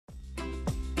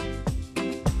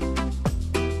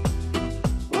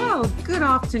Good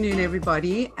afternoon,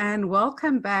 everybody, and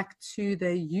welcome back to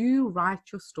the You Write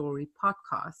Your Story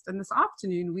podcast. And this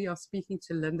afternoon, we are speaking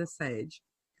to Linda Sage.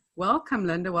 Welcome,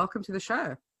 Linda. Welcome to the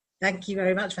show. Thank you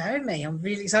very much for having me. I'm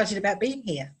really excited about being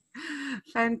here.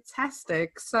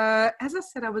 Fantastic. So, as I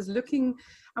said, I was looking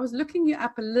you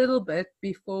up a little bit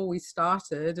before we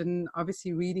started, and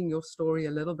obviously reading your story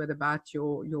a little bit about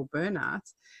your burnout.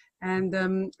 And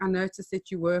I noticed that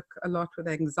you work a lot with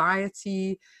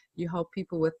anxiety, you help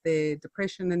people with their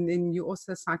depression, and then you're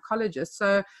also a psychologist.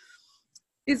 So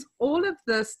did all of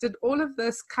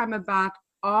this come about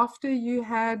after you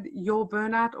had your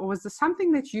burnout, or was there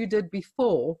something that you did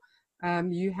before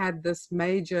you had this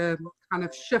major kind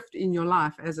of shift in your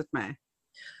life, as it may?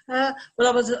 Well,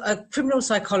 I was a criminal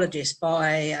psychologist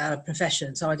by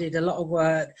profession, so I did a lot of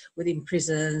work within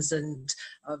prisons, and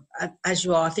as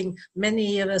you are, I think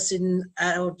many of us in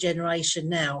our generation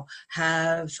now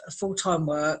have full-time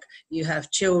work, you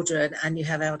have children, and you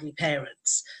have elderly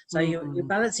parents. So you're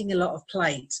balancing a lot of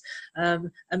plates. And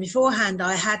beforehand,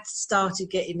 I had started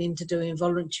getting into doing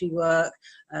voluntary work,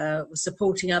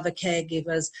 supporting other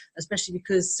caregivers, especially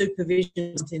because supervision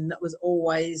was something that was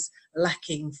always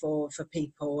lacking for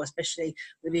people, especially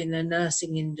within the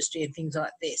nursing industry and things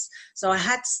like this. So I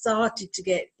had started to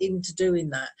get into doing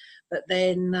that, but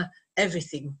then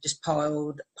everything just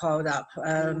piled up.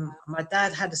 My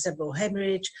dad had a cerebral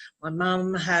hemorrhage. My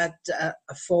mum had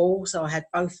a fall, so I had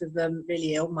both of them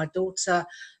really ill. My daughter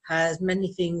has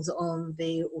many things on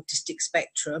the autistic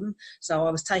spectrum, so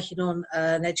I was taking on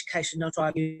an educational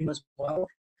drive as well.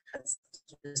 That's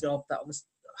a job that I was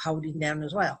holding down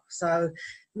as well. So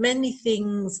many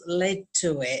things led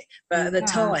to it, but at the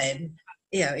time,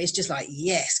 it's just like,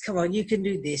 yes, come on, you can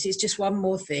do this. It's just one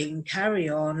more thing. Carry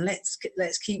on. Let's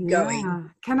keep going. Yeah.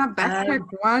 Can I backtrack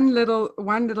one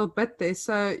little bit there?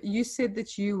 So you said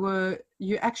that you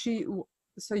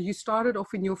started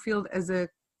off in your field as a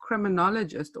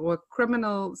criminologist or a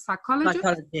criminal psychologist?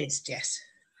 Psychologist, yes.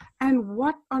 And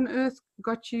what on earth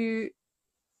got you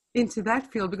into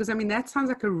that field? Because I mean, that sounds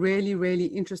like a really, really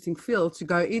interesting field to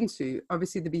go into.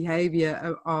 Obviously, the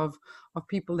behavior of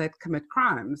people that commit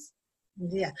crimes.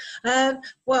 Yeah.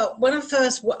 Well, when I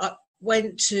first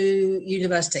went to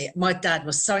university, my dad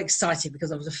was so excited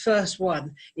because I was the first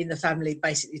one in the family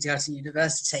basically to go to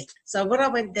university. So when I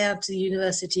went down to the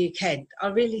University of Kent, I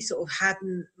really sort of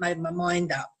hadn't made my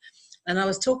mind up. And I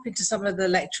was talking to some of the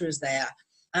lecturers there,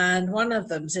 and one of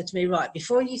them said to me, right,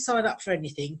 before you sign up for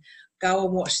anything, go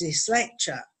and watch this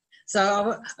lecture.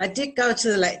 So I did go to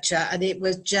the lecture, and it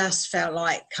was just felt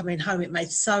like coming home. It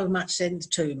made so much sense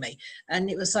to me,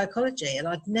 and it was psychology, and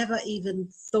I'd never even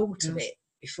thought of it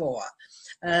before.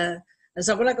 And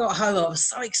so when I got home, I was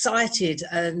so excited,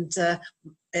 and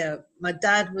my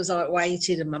dad was like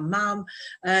waiting, and my mum,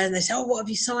 and they said, "Oh, what have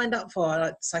you signed up for?"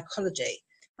 Like psychology.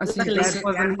 I see. Your dad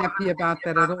wasn't happy about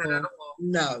that at all.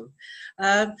 No,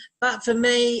 but for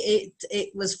me,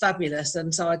 it was fabulous,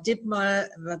 and so I did my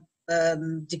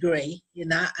degree in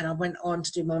that, and I went on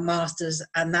to do my master's,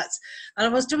 and I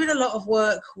was doing a lot of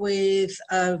work with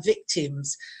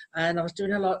victims, and I was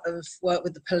doing a lot of work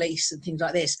with the police and things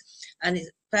like this, and it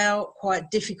felt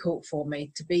quite difficult for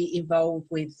me to be involved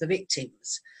with the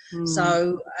victims.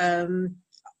 So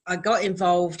I got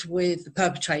involved with the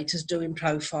perpetrators, doing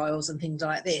profiles and things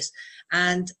like this,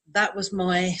 and that was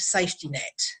my safety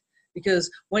net.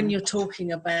 Because when you're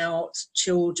talking about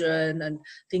children and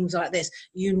things like this,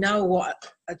 you know what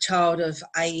a child of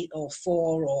 8 or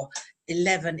 4 or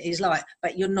 11 is like,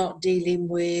 but you're not dealing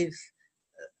with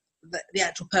the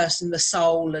actual person, the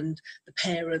soul, and the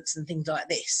parents and things like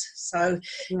this. So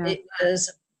it was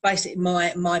basically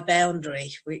my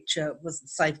boundary, which was the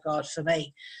safeguard for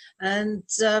me. And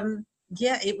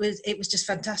it was just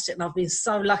fantastic, and I've been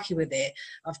so lucky with it.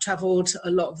 I've travelled a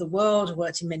lot of the world,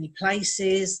 worked in many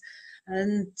places,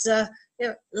 and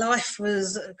life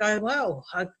was going well.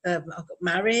 I got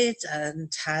married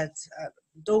and had a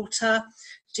daughter.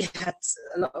 She had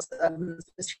a lot of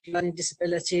specific learning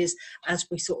disabilities, as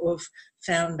we sort of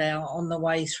found out on the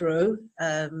way through,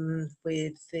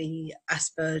 with the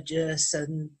Asperger's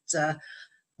and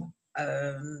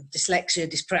dyslexia,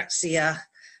 dyspraxia,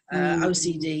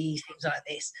 OCD, things like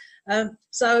this.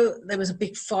 So there was a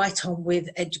big fight on with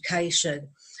education,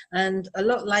 and a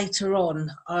lot later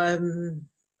on,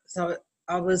 so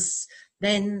I was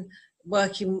then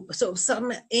working sort of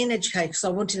some in education, so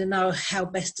I wanted to know how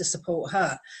best to support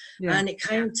her. And it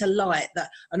came to light that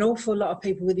an awful lot of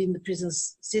people within the prison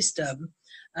system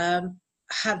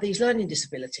have these learning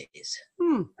disabilities,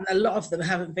 and a lot of them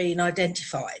haven't been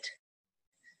identified.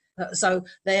 So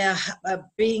they are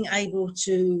being able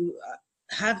to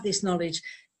have this knowledge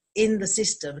in the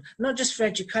system, not just for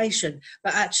education,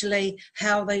 but actually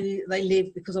how they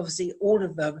live, because obviously all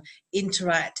of them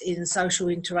interact in social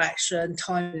interaction,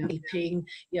 timekeeping,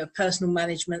 personal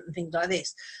management and things like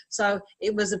this. So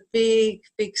it was a big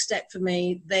step for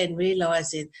me then,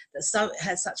 realising that it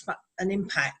had such an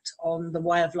impact on the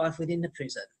way of life within the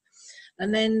prison.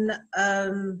 And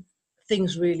then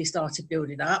things really started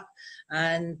building up,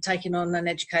 and taking on an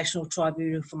educational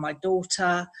tribunal for my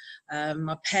daughter.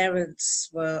 My parents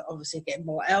were obviously getting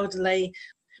more elderly.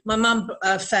 My mum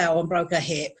fell and broke her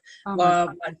hip,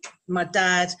 while my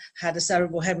dad had a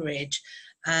cerebral hemorrhage.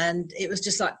 And it was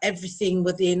just like everything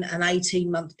within an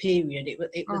 18-month period.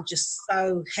 It was just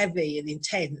so heavy and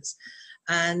intense.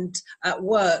 And at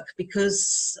work,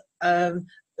 because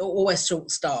always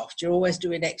short-staffed, you're always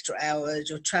doing extra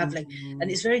hours, you're traveling, and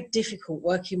it's very difficult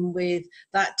working with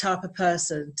that type of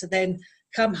person to then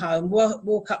come home,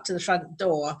 walk up to the front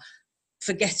door,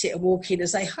 forget it, and walk in and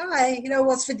say, hi,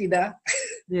 what's for dinner?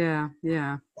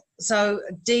 Yeah. So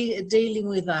dealing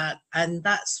with that, and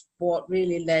that's what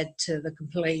really led to the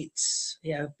complete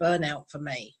burnout for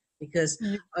me. Because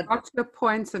you got to the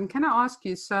point, and can I ask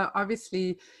you, so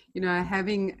obviously,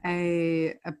 having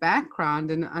a background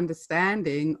and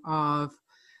understanding of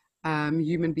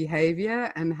human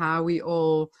behavior and how we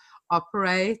all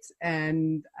operate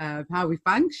and how we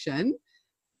function,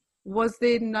 was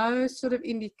there no sort of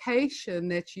indication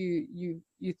that you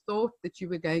thought that you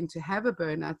were going to have a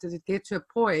burnout? Did it get to a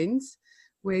point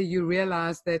where you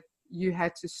realized that you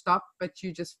had to stop, but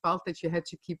you just felt that you had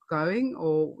to keep going?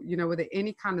 Or, were there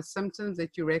any kind of symptoms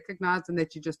that you recognized and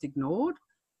that you just ignored?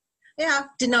 Yeah,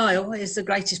 denial is the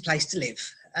greatest place to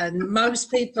live. And most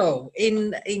people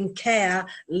in care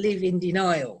live in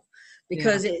denial,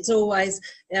 because it's always,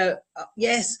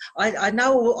 yes, I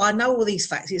know all these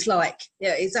facts. It's like,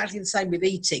 exactly the same with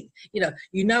eating.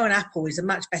 An apple is a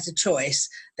much better choice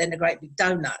than a great big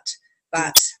donut,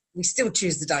 but we still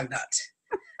choose the donut.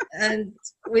 And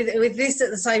with this at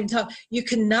the same time, you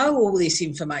can know all this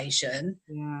information,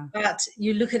 but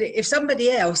you look at it, if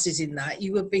somebody else is in that,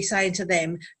 you would be saying to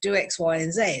them, do X, Y,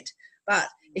 and Z. But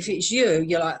if it's you,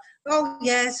 you're like, oh,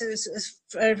 yes, it's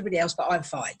for everybody else, but I'm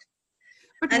fine.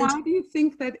 But why do you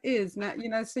think that is? Now,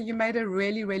 so you made a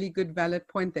really, really good, valid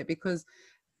point there, because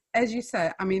as you say,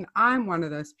 I mean, I'm one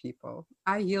of those people.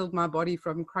 I healed my body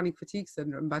from chronic fatigue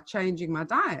syndrome by changing my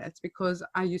diet, because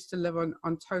I used to live on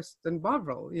toast and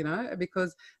Bovril,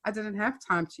 because I didn't have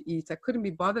time to eat. I couldn't be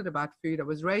bothered about food. I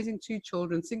was raising 2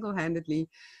 children single-handedly.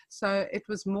 So it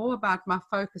was more about my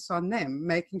focus on them,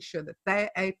 making sure that they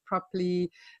ate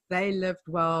properly, they lived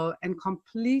well, and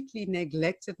completely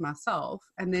neglected myself.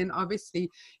 And then obviously,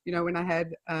 when I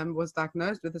was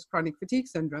diagnosed with this chronic fatigue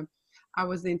syndrome, I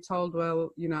was then told,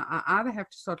 well, I either have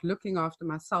to start looking after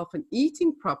myself and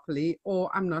eating properly, or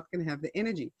I'm not going to have the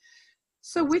energy.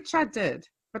 So which I did.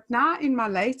 But now in my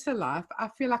later life, I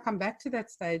feel like I'm back to that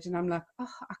stage, and I'm like, I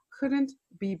couldn't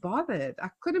be bothered. I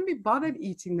couldn't be bothered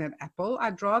eating that apple.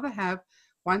 I'd rather have,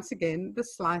 once again, the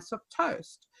slice of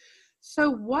toast. So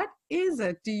what is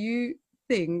it, do you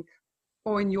think,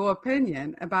 or in your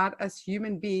opinion, about us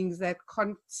human beings that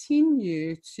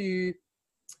continue to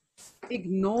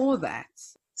ignore that?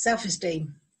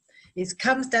 Self-esteem. It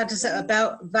comes down to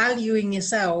about valuing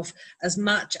yourself as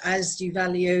much as you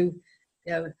value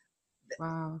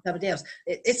somebody else.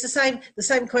 It's the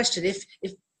same question. If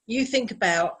you think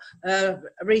about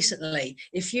recently,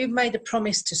 if you made a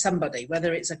promise to somebody,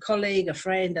 whether it's a colleague, a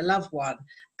friend, a loved one,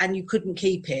 and you couldn't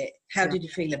keep it, how did you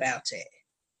feel about it?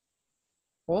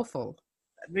 Awful.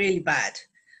 Really bad.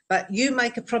 But you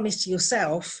make a promise to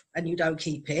yourself and you don't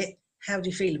keep it, how do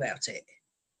you feel about it?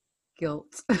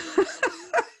 Guilt.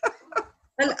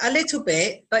 A little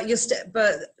bit, but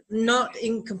but not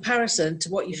in comparison to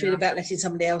what you feel about letting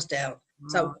somebody else down.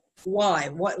 So why?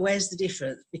 Where's the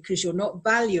difference? Because you're not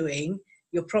valuing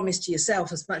your promise to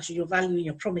yourself as much as you're valuing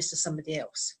your promise to somebody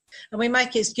else. And we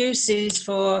make excuses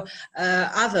for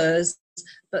others,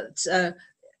 but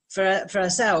for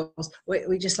ourselves,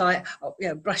 we just like,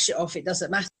 brush it off. It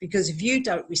doesn't matter, because if you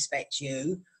don't respect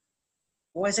you,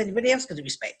 why is anybody else going to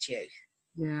respect you?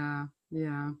 Yeah.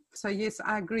 So yes,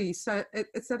 I agree. So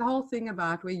it's that whole thing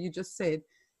about where you just said,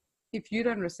 if you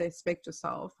don't respect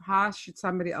yourself, how should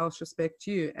somebody else respect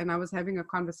you? And I was having a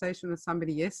conversation with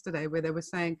somebody yesterday where they were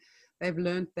saying they've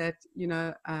learned that,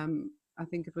 I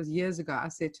think it was years ago, I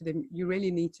said to them, you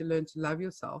really need to learn to love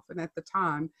yourself. And at the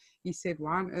time he said,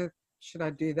 why on earth should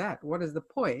I do that? What is the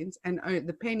point? And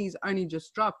the pennies only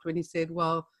just dropped when he said,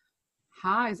 well,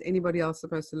 how is anybody else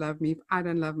supposed to love me if I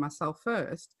don't love myself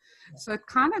first? So it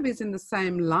kind of is in the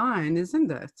same line,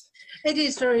 isn't it? It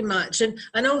is very much.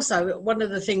 And also, one of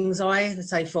the things I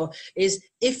say for is,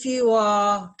 if you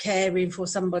are caring for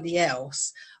somebody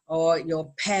else, or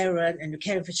your parent and you're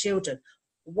caring for children,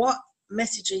 what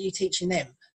message are you teaching them?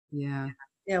 Yeah.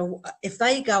 You know, if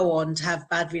they go on to have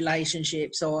bad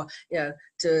relationships, or, you know,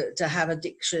 to have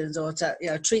addictions, or to, you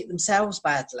know, treat themselves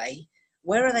badly,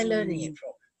 where are they learning it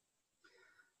from?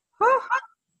 Oh,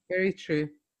 very true.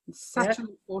 It's Yeah. such an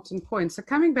important point. So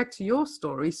coming back to your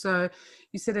story, so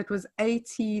you said it was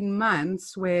 18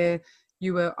 months where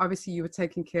you were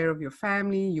taking care of your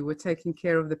family, you were taking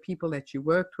care of the people that you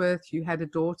worked with, you had a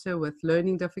daughter with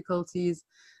learning difficulties.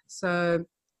 So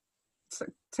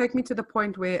take me to the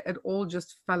point where it all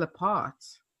just fell apart.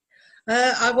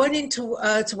 I went into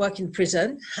to work in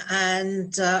prison,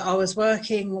 and I was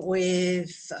working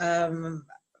with a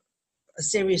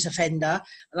serious offender,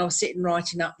 and I was sitting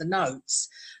writing up the notes,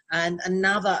 and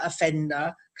another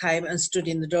offender came and stood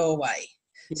in the doorway.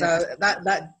 Yeah. So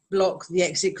that blocked the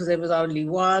exit because there was only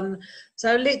one.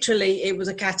 So literally, it was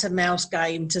a cat and mouse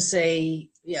game to see,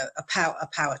 you know, a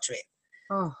power trip.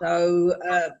 Oh. So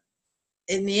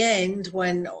in the end,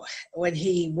 when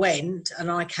he went and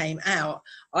I came out,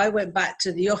 I went back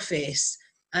to the office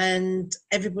and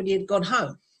everybody had gone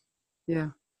home.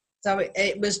 Yeah. So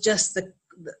it was just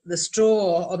the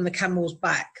straw on the camel's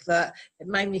back that it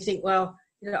made me think, well,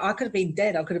 you know, I could have been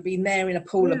dead. I could have been there in a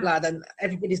pool of blood, and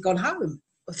everybody's gone home.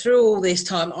 Through all this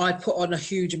time, I put on a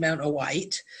huge amount of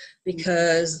weight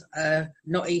because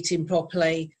not eating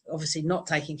properly, obviously not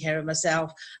taking care of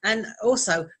myself, and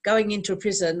also going into a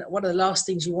prison. One of the last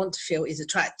things you want to feel is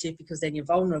attractive, because then you're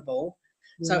vulnerable.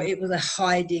 So it was a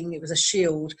hiding, it was a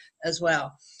shield as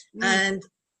well. And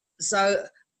so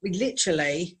we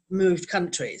literally moved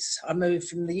countries. I moved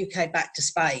from the UK back to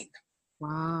Spain.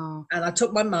 Wow. And I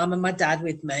took my mum and my dad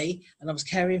with me, and I was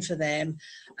caring for them.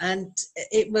 And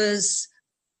it was,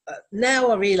 now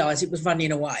I realise it was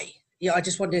running away. Yeah, I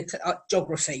just wanted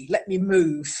geography. Let me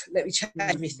move. Let me change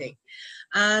everything.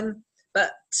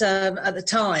 But at the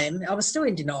time, I was still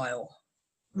in denial.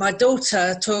 My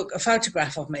daughter took a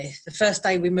photograph of me the first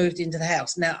day we moved into the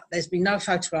house. Now, there's been no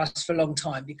photographs for a long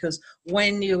time, because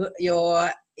when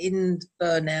you're in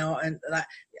burnout and that,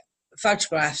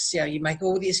 photographs, you know, you make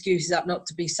all the excuses up not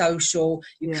to be social,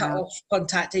 you cut off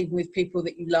contact even with people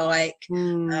that you like,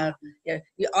 you know,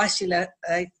 you isolate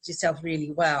yourself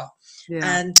really well.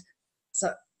 And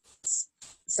so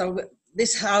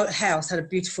this house had a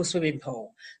beautiful swimming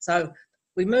pool. So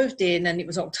we moved in, and it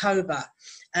was October,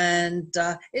 and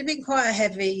it'd been quite a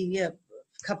heavy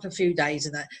few days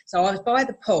and that. So I was by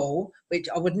the pool, which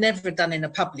I would never have done in a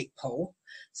public pool.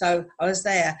 So I was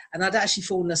there, and I'd actually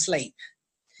fallen asleep.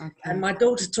 Okay. And my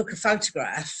daughter took a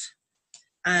photograph,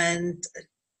 and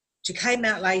she came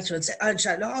out later and said,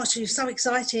 oh, she was so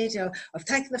excited, you know, I've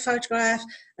taken the photograph,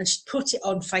 and she put it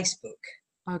on Facebook.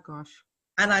 Oh gosh.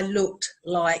 And I looked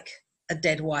like a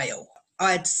dead whale.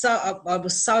 I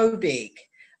was so big,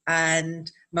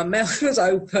 and my mouth was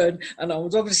open, and I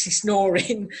was obviously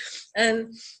snoring.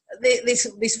 And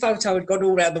this photo had gone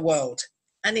all around the world,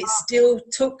 and it still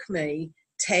took me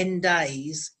 10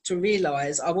 days to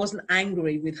realise I wasn't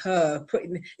angry with her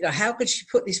putting, you know, how could she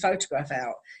put this photograph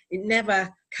out? It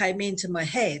never came into my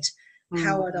head.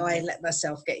 How would I let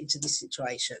myself get into this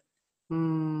situation?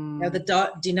 Now,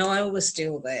 the denial was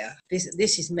still there.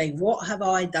 This is me. What have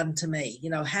I done to me? You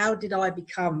know, how did I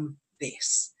become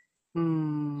this?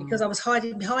 Because I was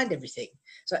hiding behind everything.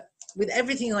 So with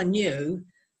everything I knew,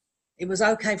 it was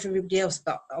okay for everybody else,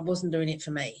 but I wasn't doing it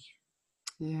for me.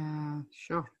 Yeah,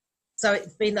 sure. So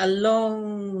it's been a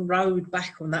long road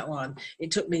back on that one. It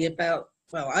took me about,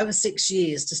 over 6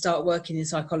 years to start working in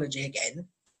psychology again.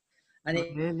 And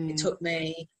it took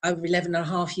me over 11 and a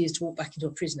half years to walk back into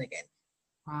a prison again.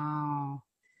 Wow.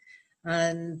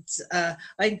 And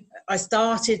I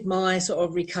started my sort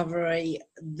of recovery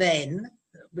then,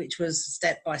 which was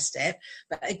step by step.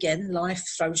 But again, life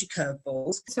throws you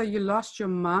curveballs. So you lost your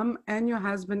mum and your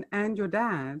husband and your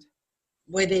dad?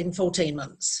 Within 14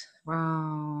 months.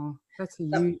 Wow. That's a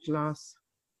huge loss.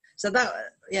 So that,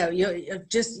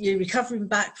 you're recovering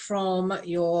back from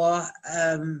your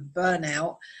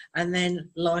burnout, and then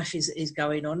life is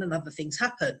going on and other things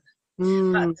happen.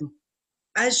 But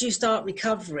as you start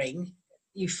recovering,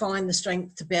 you find the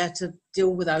strength to be able to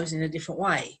deal with those in a different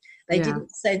way. They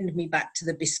didn't send me back to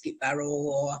the biscuit barrel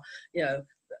or, you know,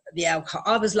 the alcohol.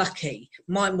 I was lucky.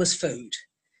 Mine was food.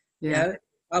 Yeah. You know,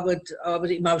 I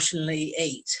would emotionally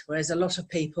eat, whereas a lot of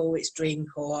people, it's drink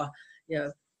or, you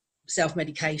know,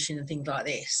 self-medication and things like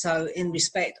this. So in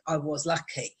respect, I was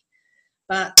lucky.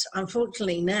 But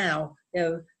unfortunately now,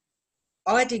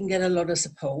 I didn't get a lot of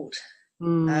support.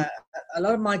 Mm. A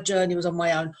lot of my journey was on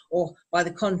my own, or by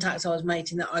the contacts I was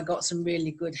making, that I got some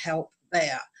really good help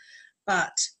there.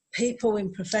 But people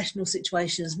in professional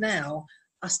situations now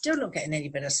are still not getting any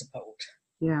better support.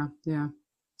 Yeah, yeah.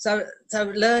 So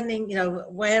learning,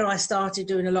 where I started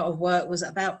doing a lot of work was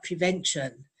about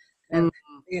prevention.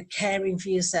 You're caring for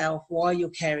yourself while you're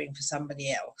caring for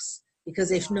somebody else.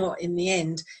 Because if not, in the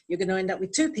end, you're going to end up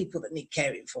with two people that need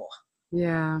caring for.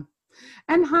 Yeah.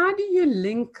 And how do you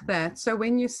link that? So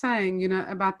when you're saying,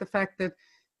 about the fact that,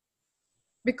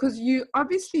 because you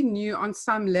obviously knew on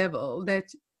some level that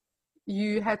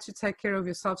you had to take care of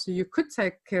yourself so you could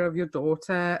take care of your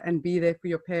daughter and be there for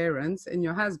your parents and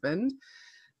your husband.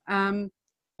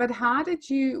 But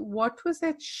what was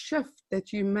that shift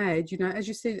that you made? As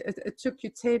you said, it took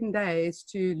you 10 days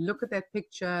to look at that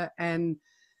picture and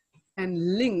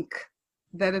link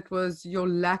that it was your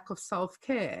lack of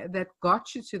self-care that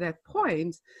got you to that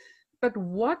point. But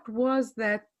what was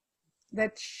that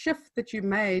shift that you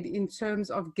made in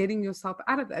terms of getting yourself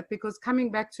out of that? Because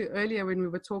coming back to earlier when we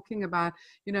were talking about,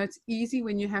 it's easy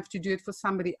when you have to do it for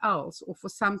somebody else or for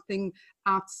something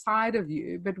outside of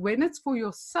you. But when it's for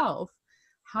yourself,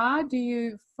 how do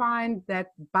you find that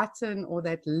button or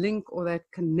that link or that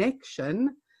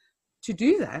connection to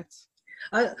do that?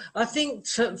 I think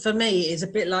for me, it's a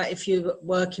bit like if you're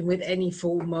working with any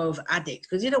form of addict,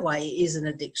 because in a way it is an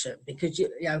addiction, because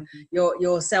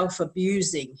you're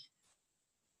self-abusing,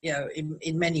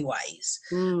 in many ways.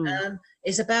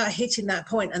 It's about hitting that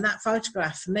point, and that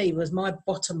photograph for me was my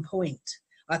bottom point.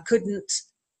 I couldn't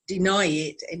deny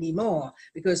it anymore,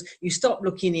 because you stop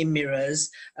looking in mirrors,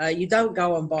 you don't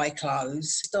go and buy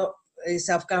clothes, stop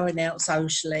yourself going out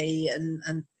socially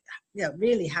and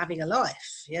really having a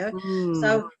life.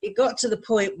 So it got to the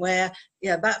point where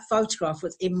that photograph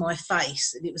was in my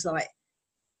face, and it was like,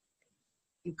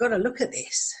 you've got to look at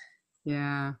this.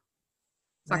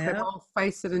 It's like that whole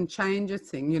face it and change it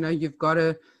thing. You've got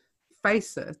to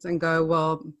face it and go,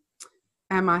 well,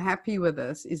 am I happy with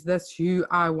this? Is this who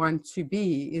I want to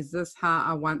be? Is this how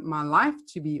I want my life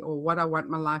to be, or what I want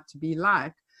my life to be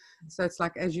like? So it's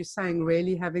like, as you're saying,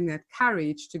 really having that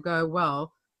courage to go,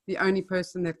 well, the only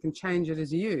person that can change it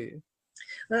is you.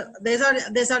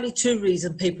 There's only two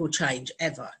reasons people change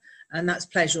ever, and that's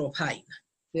pleasure or pain.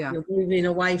 Yeah. You're moving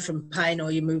away from pain, or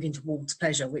you're moving towards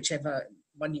pleasure, whichever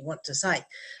one you want to say.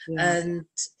 And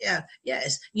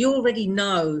yes, you already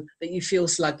know that you feel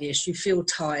sluggish, you feel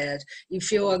tired, you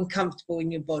feel uncomfortable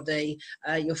in your body,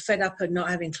 you're fed up of not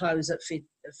having clothes that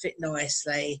fit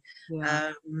nicely.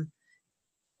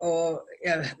 Or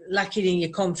lacking in your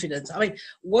confidence. I mean,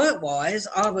 work-wise,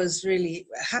 I was really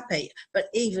happy, but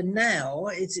even now,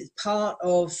 it's part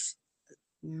of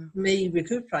me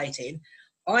recuperating.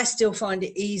 I still find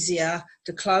it easier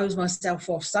to close myself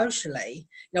off socially.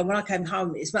 When I came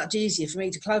home, it's much easier for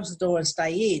me to close the door and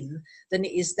stay in than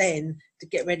it is then to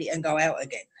get ready and go out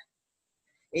again.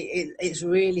 It's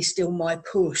really still my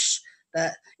push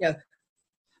that,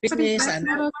 business. But is that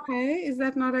not okay? Is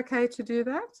that not okay to do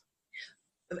that?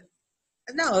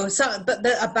 No, but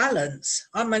a balance.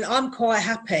 I mean, I'm quite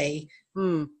happy.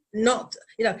 Not,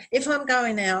 if I'm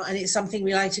going out and it's something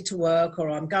related to work, or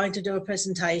I'm going to do a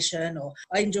presentation, or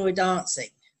I enjoy dancing,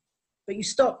 but you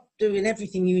stop doing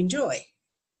everything you enjoy.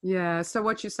 Yeah. So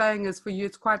what you're saying is, for you,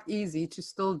 it's quite easy to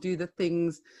still do the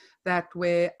things that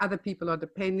where other people are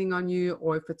depending on you,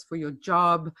 or if it's for your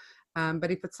job.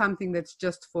 But if it's something that's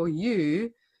just for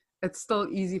you, it's still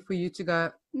easy for you to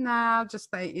go, nah, I'll just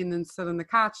stay in and sit on the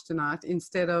couch tonight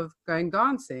instead of going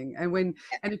dancing. And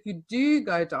if you do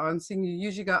go dancing, you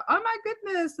usually go, oh my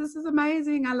goodness, this is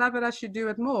amazing. I love it. I should do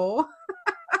it more.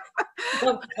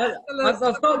 Well,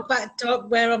 I've got back to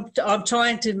where I'm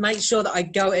trying to make sure that I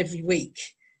go every week.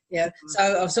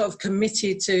 So I've sort of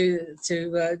committed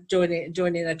to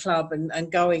joining a club and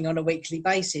going on a weekly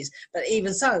basis. But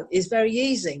even so, it's very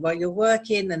easy while you're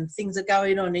working and things are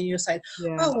going on, and you're saying,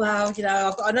 oh well,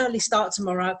 I've got an early start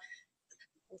tomorrow.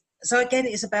 So again,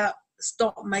 it's about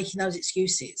stop making those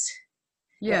excuses.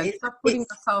 Stop putting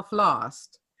yourself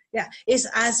last. It's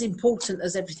as important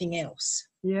as everything else.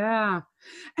 And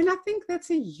I think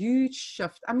that's a huge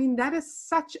shift. I mean, that is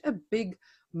such a big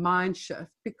mind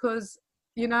shift, because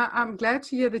I'm glad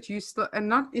to hear that you still, and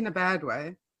not in a bad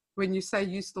way, when you say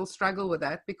you still struggle with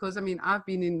that, because I mean, I've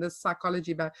been in this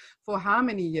psychology for how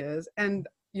many years, and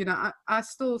I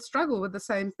still struggle with the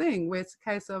same thing, where it's a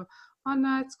case of, oh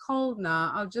no, it's cold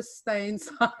now, I'll just stay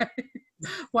inside.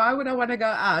 Why would I want to go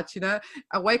out? You know,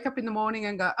 I wake up in the morning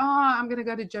and go, oh, I'm going to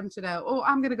go to gym today. Or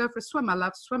I'm going to go for a swim. I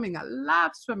love swimming. I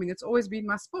love swimming. It's always been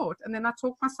my sport. And then I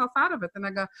talk myself out of it. And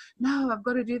I go, no, I've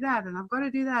got to do that. And I've got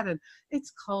to do that. And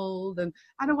it's cold. And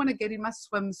I don't want to get in my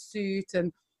swimsuit.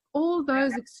 And all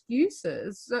those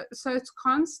excuses. So it's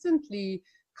constantly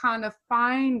kind of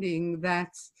finding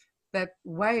that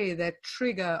way, that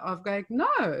trigger of going,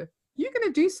 no, you're going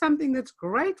to do something that's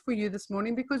great for you this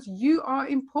morning because you are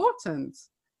important.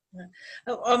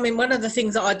 I mean, one of the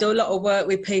things that I do a lot of work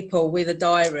with people with a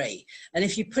diary, and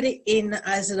if you put it in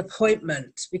as an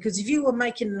appointment, because if you were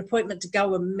making an appointment to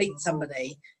go and meet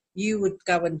somebody, you would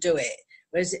go and do it.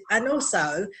 Whereas, and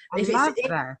also,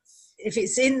 if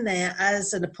it's in there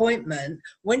as an appointment,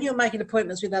 when you're making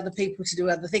appointments with other people to do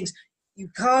other things, you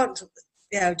can't,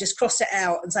 just cross it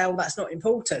out and say, oh, that's not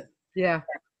important. Yeah.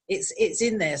 It's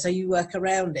in there, so you work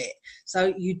around it.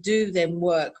 So you do then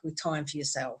work with time for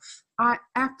yourself. I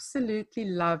absolutely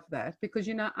love that because,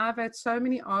 I've had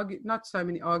not so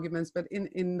many arguments, but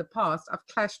in the past, I've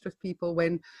clashed with people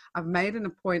when I've made an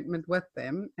appointment with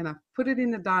them and I've put it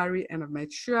in the diary and I've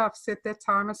made sure I've set that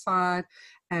time aside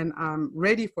and I'm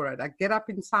ready for it. I get up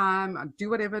in time, I do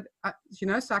whatever,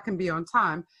 so I can be on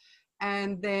time.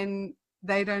 And then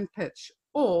they don't pitch.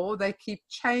 Or they keep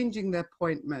changing the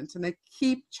appointment and they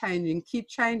keep changing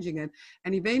it.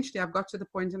 And eventually I've got to the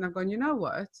point and I've gone, you know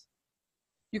what?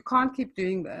 You can't keep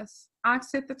doing this. I've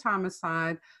set the time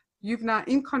aside. You've now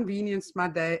inconvenienced my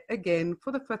day again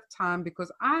for the 5th time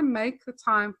because I make the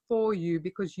time for you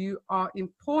because you are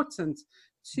important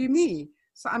to me.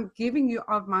 So I'm giving you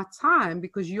of my time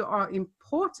because you are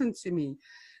important to me.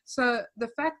 So the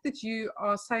fact that you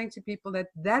are saying to people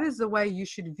that is the way you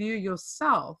should view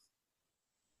yourself,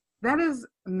 that is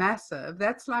massive.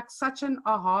 That's like such an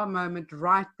aha moment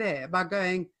right there by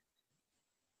going,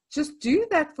 just do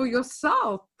that for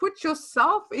yourself. Put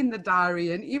yourself in the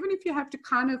diary. And even if you have to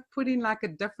kind of put in like a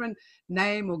different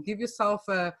name or give yourself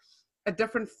a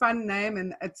different fun name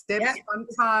and it's Deb's fun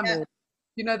time or,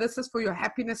 this is for your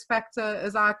happiness factor,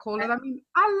 as I call it. I mean,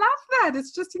 I love that.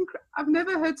 It's just I've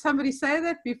never heard somebody say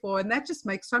that before. And that just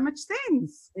makes so much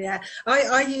sense. Yeah.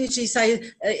 I usually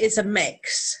say it's a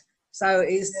mix. So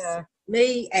it's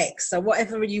me, X, so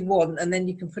whatever you want, and then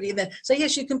you can put it in there. So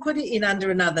yes, you can put it in under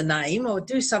another name or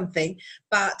do something,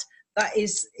 but that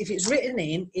is, if it's written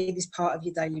in, it is part of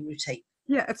your daily routine.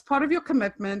 Yeah, it's part of your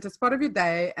commitment, it's part of your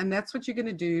day, and that's what you're going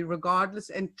to do regardless,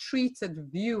 and treat it,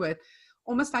 view it,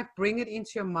 almost like bring it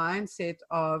into your mindset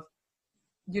of,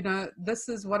 this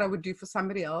is what I would do for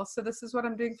somebody else, so this is what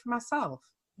I'm doing for myself.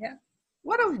 Yeah.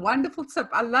 What a wonderful tip.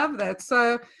 I love that.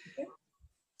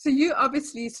 So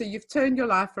you've turned your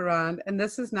life around and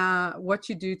this is now what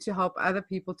you do to help other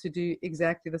people to do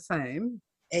exactly the same.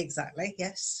 Exactly.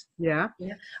 Yes. Yeah.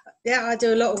 Yeah. I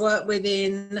do a lot of work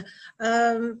within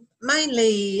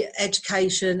mainly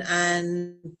education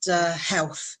and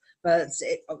health, but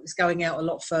it's going out a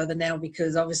lot further now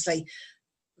because obviously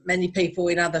many people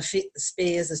in other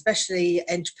spheres, especially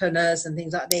entrepreneurs and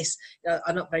things like this,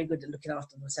 are not very good at looking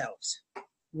after themselves.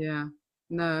 Yeah.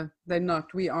 No, they're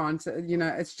not. We aren't.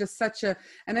 It's just such a,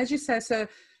 and as you say,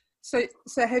 so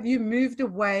have you moved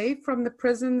away from the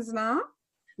prisons now?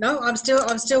 No, I'm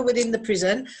still within the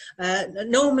prison.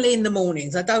 Normally in the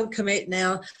mornings. I don't commit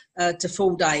now to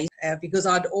full days because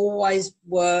I'd always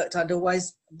worked. I'd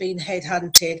always been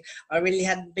headhunted. I really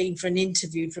hadn't been for an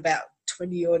interview for about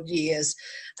 20 odd years,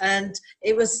 and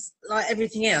it was like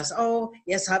everything else. Oh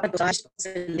yes, I have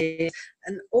responsibilities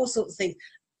and all sorts of things.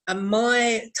 And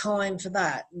my time for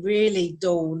that really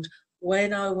dawned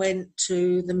when I went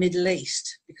to the Middle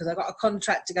East, because I got a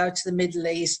contract to go to the Middle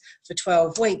East for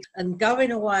 12 weeks. And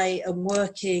going away and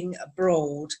working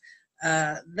abroad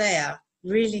there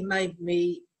really made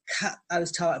me cut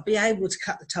those ties, be able to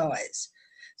cut the ties.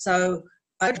 So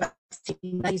I had about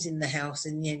 15 days in the house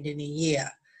in the end in a year.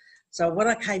 So when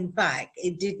I came back,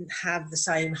 it didn't have the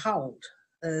same hold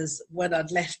as when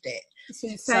I'd left it. So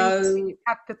you're saying you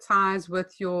cut the ties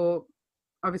with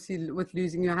obviously with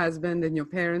losing your husband and your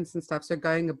parents and stuff, so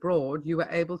going abroad, you were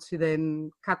able to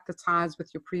then cut the ties with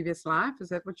your previous life? Is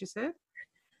that what you said?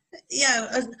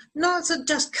 Yeah, not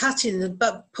just cutting them,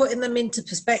 but putting them into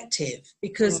perspective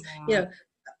because,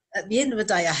 at the end of the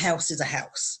day, a house is a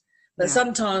house. But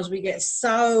sometimes we get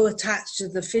so attached to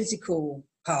the physical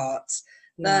parts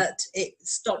that it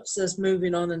stops us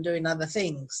moving on and doing other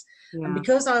things. Yeah. And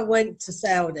because I went to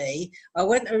Saudi, I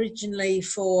went originally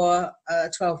for a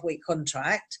 12-week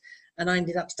contract and I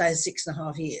ended up staying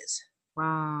 6.5 years.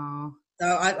 Wow. So,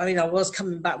 I was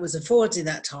coming backwards and forwards in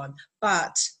that time,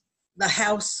 but the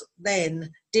house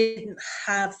then didn't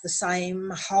have the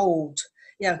same hold.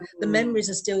 You know, the memories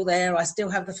are still there. I still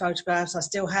have the photographs. I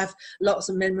still have lots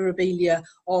of memorabilia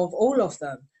of all of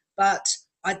them. But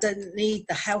I don't need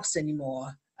the house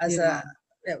anymore as you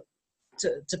know,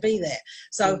 to be there.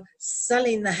 So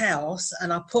selling the house,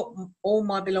 and I put all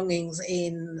my belongings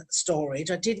in storage.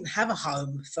 I didn't have a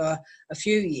home for a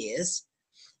few years.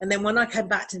 And then when I came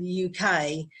back to the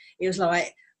UK, it was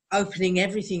like opening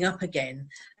everything up again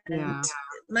and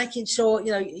making sure,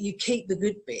 you know, you keep the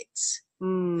good bits.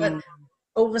 But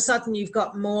all of a sudden you've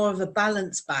got more of a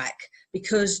balance back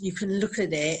because you can look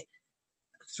at it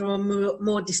through a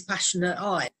more dispassionate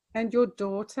eye. And your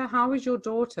daughter, how is your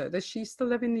daughter? Does she still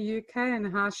live in the UK,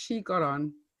 and how's she got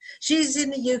on? She's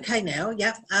in the UK now,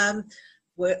 yeah.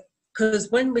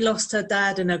 Because when we lost her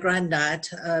dad and her granddad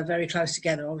very close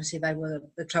together, obviously they were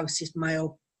the closest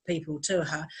male people to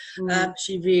her,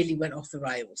 she really went off the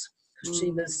rails.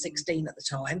 She was 16 at the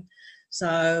time.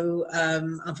 So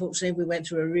unfortunately we went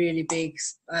through a really big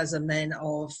spasm then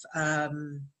of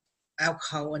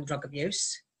alcohol and drug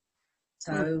abuse.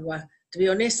 So to be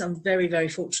honest, I'm very, very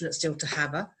fortunate still to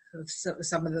have her.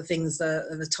 Some of the things,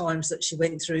 the times that she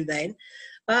went through then.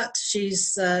 But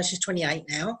she's 28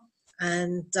 now.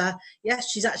 And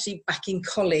she's actually back in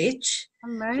college.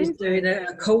 Amazing. She's doing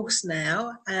a course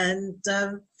now, and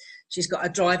she's got a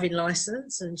driving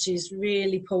license, and she's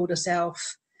really pulled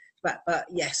herself back. But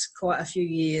yes, quite a few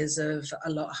years of a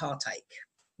lot of heartache.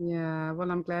 Yeah, well,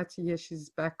 I'm glad to hear she's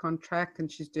back on track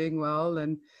and she's doing well,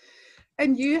 and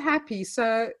you happy.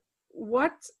 So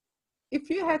what, if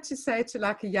you had to say to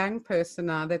like a young person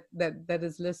now that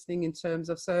is listening, in terms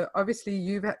of, so obviously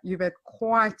you've had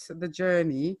quite the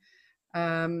journey,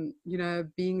 you know,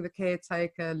 being the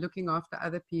caretaker, looking after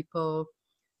other people,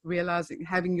 realizing,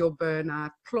 having your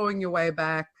burnout, clawing your way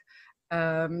back,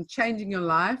 changing your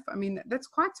life. I mean, that's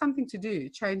quite something to do,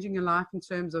 changing your life in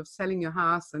terms of selling your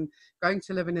house and going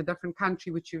to live in a different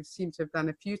country, which you seem to have done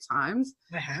a few times.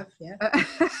 I have, yeah.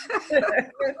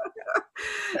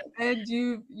 And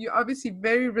you're obviously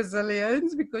very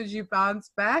resilient because you bounce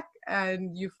back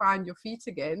and you find your feet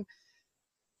again.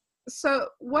 So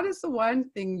what is the one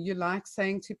thing you like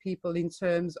saying to people in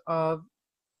terms of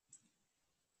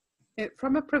it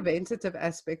from a preventative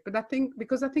aspect? But I think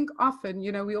often,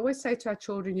 you know, we always say to our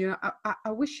children, you know,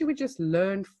 I wish you would just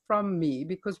learn from me,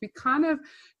 because we kind of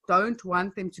don't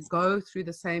want them to go through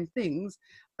the same things.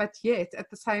 But yet at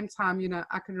the same time, you know,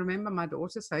 I can remember my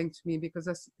daughter saying to me,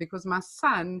 because my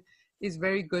son is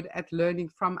very good at learning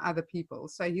from other people.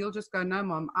 So he'll just go, no,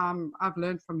 Mom, I've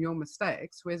learned from your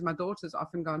mistakes. Whereas my daughter's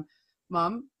often gone,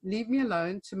 Mom, leave me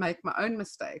alone to make my own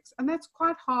mistakes. And that's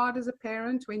quite hard as a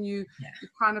parent when you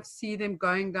kind of see them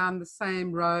going down the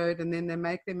same road, and then they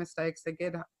make their mistakes, they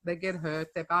get hurt,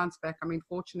 they bounce back. I mean,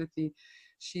 fortunately,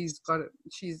 she's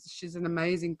an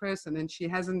amazing person, and she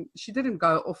didn't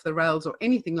go off the rails or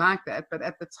anything like that. But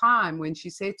at the time when she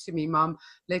said to me, Mom,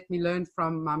 let me learn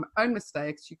from my own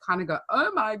mistakes, you kind of go,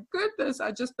 oh my goodness,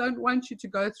 I just don't want you to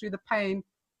go through the pain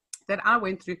that I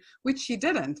went through, which she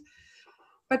didn't.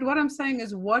 But what I'm saying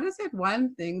is, what is that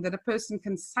one thing that a person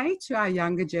can say to our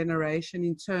younger generation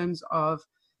in terms of,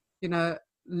 you know,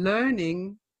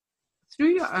 learning through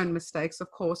your own mistakes, of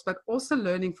course, but also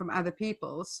learning from other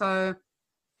people, so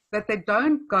that they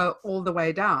don't go all the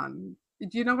way down?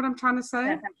 Do you know what I'm trying to say?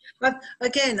 Yeah. But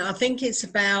again, I think it's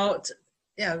about,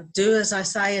 you know, do as I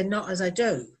say and not as I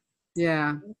do.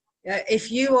 Yeah. If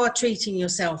you are treating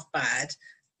yourself bad,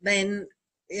 then,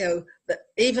 you know, that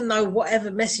even though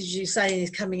whatever message you're saying is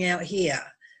coming out here,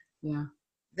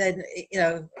 then, you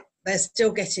know, they're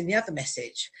still getting the other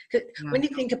message. When you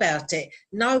think about it,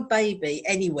 no baby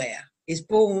anywhere is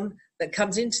born that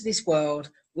comes into this world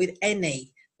with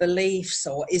any beliefs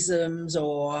or isms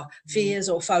or fears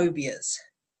or phobias.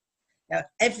 Now,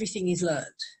 everything is learned.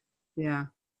 Yeah.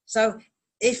 So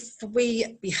if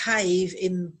we behave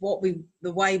in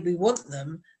the way we want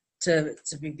them to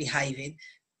be behaving,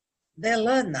 they'll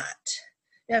learn that.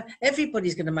 You know,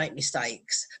 everybody's going to make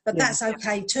mistakes, but that's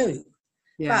okay too.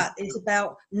 Yeah. But it's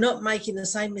about not making the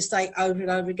same mistake over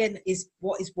and over again. Is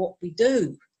what we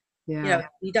do. Yeah. You know,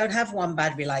 you don't have one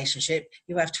bad relationship,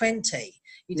 you have 20.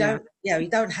 You don't, you know, you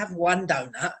don't have one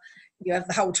donut, you have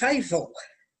the whole tray full.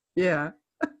 Yeah.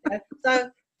 So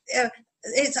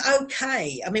it's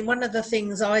okay. I mean, one of the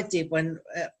things I did when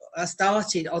I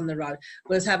started on the road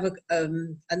was have a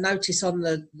notice on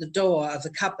the door of the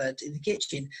cupboard in the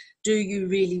kitchen. Do you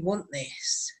really want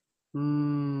this?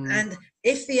 And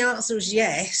if the answer is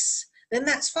yes, then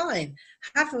that's fine.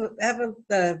 Have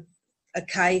a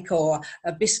cake or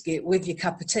a biscuit with your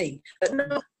cup of tea, but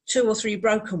not 2 or 3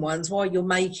 broken ones while you're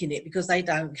making it, because they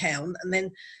don't count. And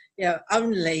then, you know,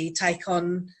 only take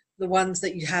on the ones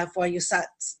that you have while you're sat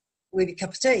with a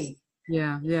cup of tea.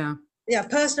 Yeah, yeah. Yeah,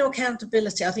 personal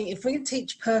accountability. I think if we can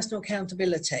teach personal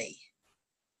accountability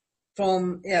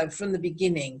from the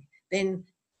beginning, then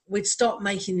we'd stop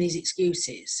making these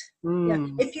excuses. Yeah,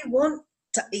 if you want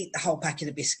to eat the whole packet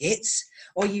of biscuits,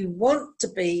 or you want to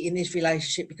be in this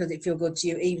relationship because it feels good to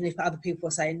you, even if other people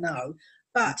are saying no,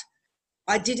 but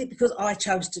I did it because I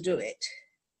chose to do it.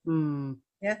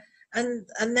 Yeah, and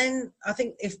then I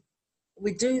think if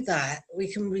we do that, we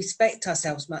can respect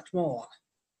ourselves much more.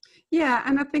 Yeah,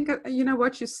 and I think, you know,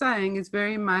 what you're saying is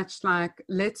very much like,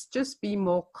 let's just be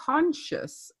more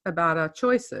conscious about our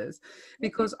choices.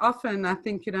 Because often I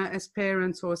think, you know, as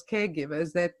parents or as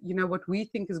caregivers, that, you know, what we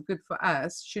think is good for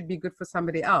us should be good for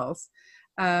somebody else.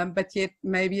 But yet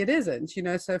maybe it isn't, you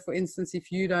know. So for instance, if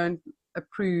you don't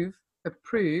approve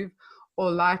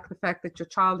or like the fact that your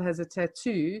child has a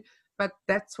tattoo, but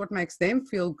that's what makes them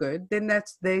feel good, then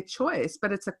that's their choice.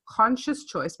 But it's a conscious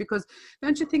choice, because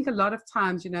don't you think a lot of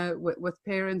times, you know, with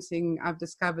parenting, I've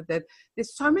discovered that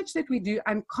there's so much that we do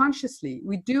unconsciously.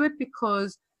 We do it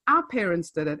because our parents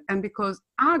did it and because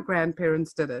our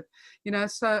grandparents did it, you know.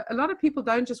 So a lot of people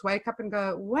don't just wake up and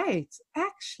go, wait,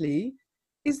 actually,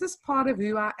 is this part of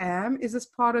who I am? Is this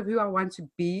part of who I want to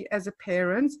be as a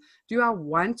parent? Do I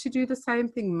want to do the same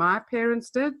thing my parents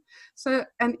did? So,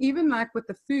 and even like with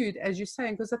the food, as you're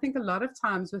saying, because I think a lot of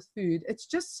times with food, it's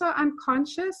just so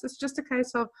unconscious. It's just a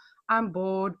case of, I'm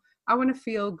bored, I want to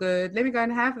feel good. Let me go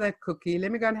and have that cookie.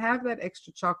 Let me go and have that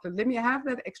extra chocolate. Let me have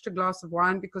that extra glass of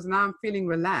wine because now I'm feeling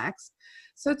relaxed.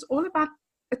 So it's all about,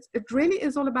 it really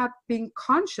is all about being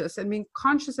conscious and being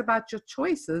conscious about your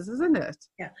choices, isn't it?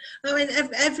 Yeah. I mean,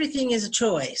 everything is a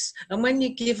choice. And when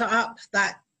you give up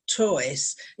that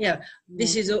choice, you know,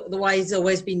 this is the way it's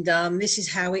always been done. This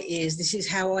is how it is. This is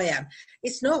how I am.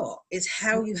 It's not. It's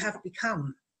how you have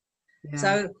become. Yeah.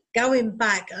 So going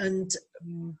back and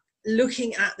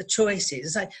looking at the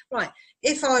choices and say, right,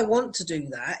 if I want to do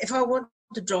that, if I want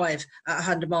to drive at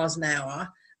 100 miles an hour,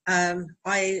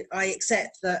 I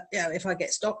accept that, you know, if I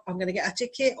get stopped, I'm going to get a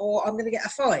ticket or I'm going to get a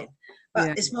fine.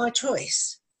 But it's my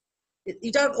choice.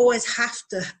 You don't always have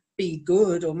to be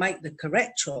good or make the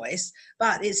correct choice,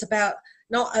 but it's about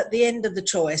not at the end of the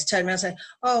choice turn around and say,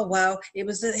 oh, well, it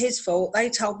was his fault. They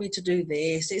told me to do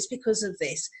this. It's because of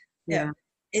this. Yeah. You know,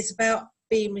 it's about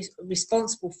being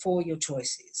responsible for your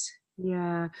choices.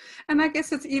 Yeah. And I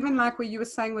guess it's even like what you were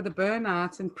saying with the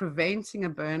burnout and preventing a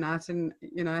burnout and,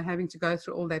 you know, having to go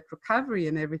through all that recovery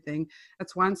and everything.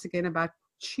 It's once again about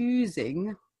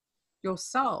choosing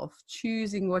yourself,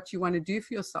 choosing what you want to do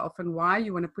for yourself and why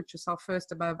you want to put yourself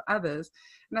first above others.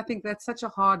 And I think that's such a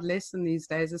hard lesson these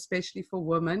days, especially for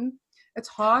women. It's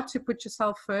hard to put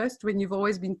yourself first when you've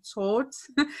always been taught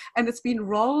and it's been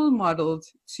role modeled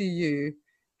to you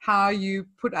how you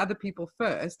put other people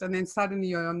first, and then suddenly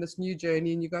you're on this new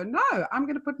journey and you go, no, I'm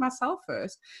going to put myself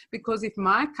first, because if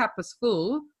my cup is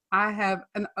full, I have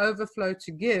an overflow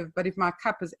to give. But if my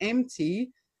cup is empty,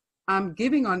 I'm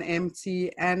giving on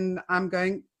empty and I'm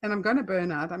going to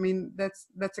burn out. I mean, that's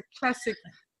a classic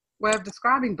way of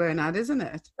describing burnout, isn't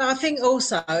it? I think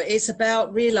also it's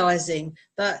about realizing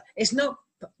that it's not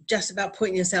just about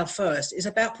putting yourself first, it's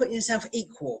about putting yourself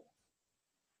equal.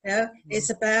 Yeah,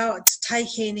 it's about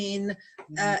taking in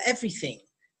everything.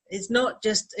 It's not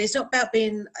about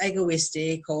being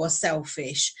egoistic or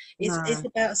selfish. It's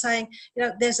about saying, you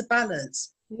know, there's a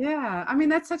balance. Yeah, I mean,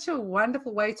 that's such a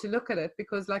wonderful way to look at it,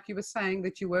 because like you were saying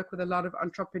that you work with a lot of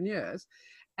entrepreneurs,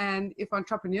 and if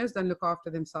entrepreneurs don't look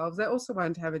after themselves, they also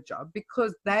won't have a job,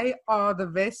 because they are the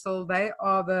vessel, they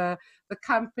are the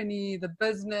company, the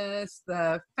business,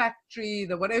 the factory,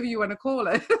 the whatever you want to call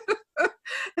it.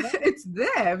 It's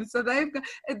them. So they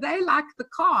like the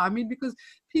car. I mean, because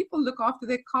people look after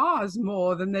their cars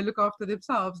more than they look after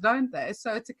themselves, don't they?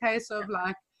 So it's a case of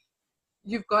like,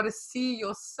 you've got to see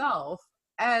yourself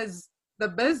as the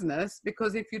business,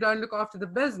 because if you don't look after the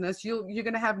business, you're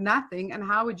going to have nothing. And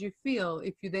how would you feel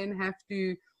if you then have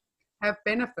to have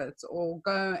benefits or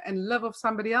go and live off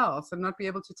somebody else and not be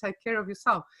able to take care of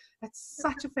yourself? That's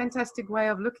such a fantastic way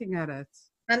of looking at it.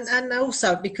 And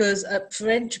also because for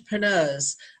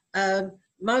entrepreneurs,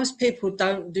 most people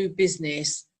don't do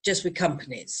business just with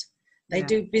companies. They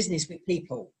do business with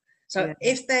people. So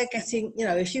if they're getting, you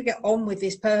know, if you get on with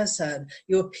this person,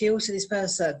 you appeal to this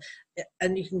person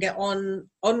and you can get on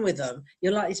with them,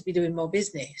 you're likely to be doing more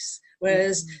business.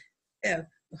 Whereas, you know,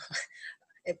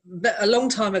 a long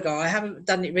time ago, I haven't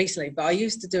done it recently, but I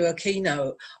used to do a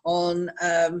keynote on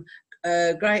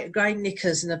grey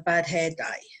knickers and a bad hair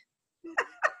day.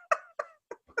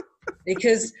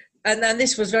 Because And then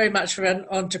this was very much for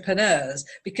entrepreneurs,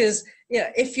 because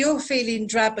if you're feeling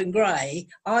drab and grey,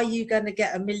 are you going to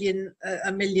get $1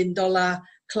 million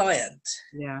client?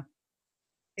 Yeah.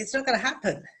 It's not going to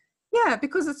happen. Yeah,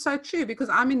 because it's so true, because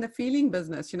I'm in the feeling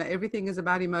business. Everything is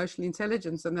about emotional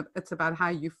intelligence, and it's about how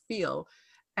you feel.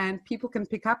 And people can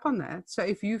pick up on that. So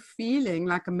if you're feeling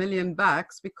like $1 million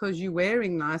because you're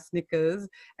wearing nice knickers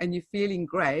and you're feeling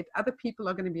great, other people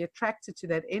are going to be attracted to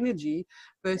that energy,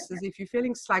 versus if you're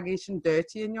feeling sluggish and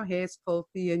dirty and your hair's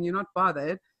filthy and you're not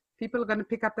bothered, people are going to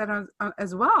pick up that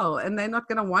as well, and they're not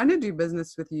going to want to do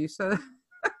business with you. So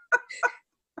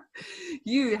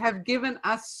you have given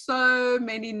us so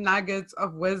many nuggets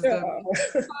of wisdom,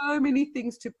 so many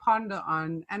things to ponder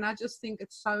on. And I just think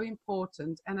it's so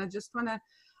important. And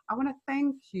I want to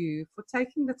thank you for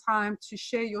taking the time to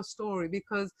share your story,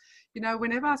 because,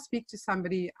 whenever I speak to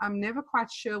somebody, I'm never quite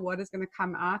sure what is going to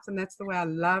come out. And that's the way I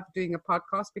love doing a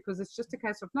podcast, because it's just a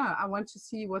case of, no, I want to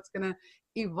see what's going to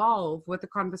evolve with the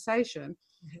conversation.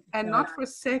 And not for a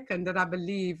second did I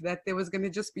believe that there was going to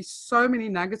just be so many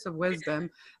nuggets of wisdom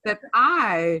that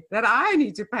I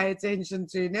need to pay attention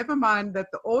to, never mind that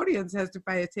the audience has to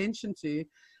pay attention to.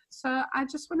 So I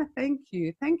just want to thank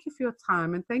you. Thank you for your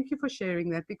time, and thank you for sharing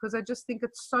that, because I just think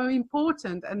it's so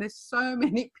important, and there's so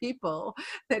many people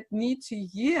that need to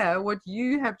hear what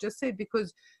you have just said,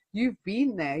 because you've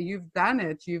been there, you've done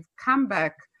it, you've come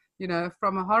back,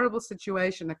 from a horrible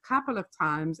situation a couple of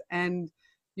times, and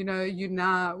you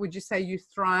now, would you say you're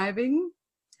thriving?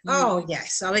 Oh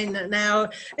yes, I mean now,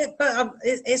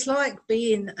 it's like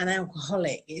being an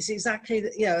alcoholic. It's exactly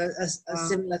a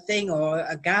similar thing, or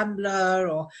a gambler,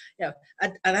 or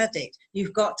an addict.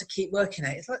 You've got to keep working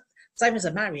at it. It's like same as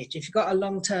a marriage. If you've got a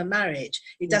long-term marriage,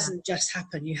 it doesn't just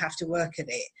happen. You have to work at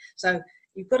it. So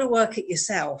you've got to work it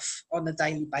yourself on a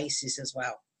daily basis as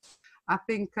well. I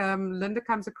think Linda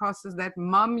comes across as that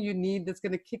mum you need, that's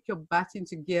going to kick your butt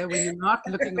into gear when you're not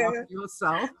looking after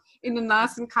yourself, in a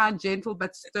nice and kind, gentle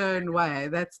but stern way.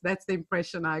 That's the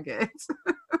impression I get.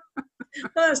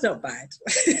 Well, that's not bad.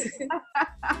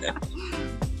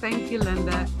 Thank you,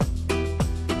 Linda.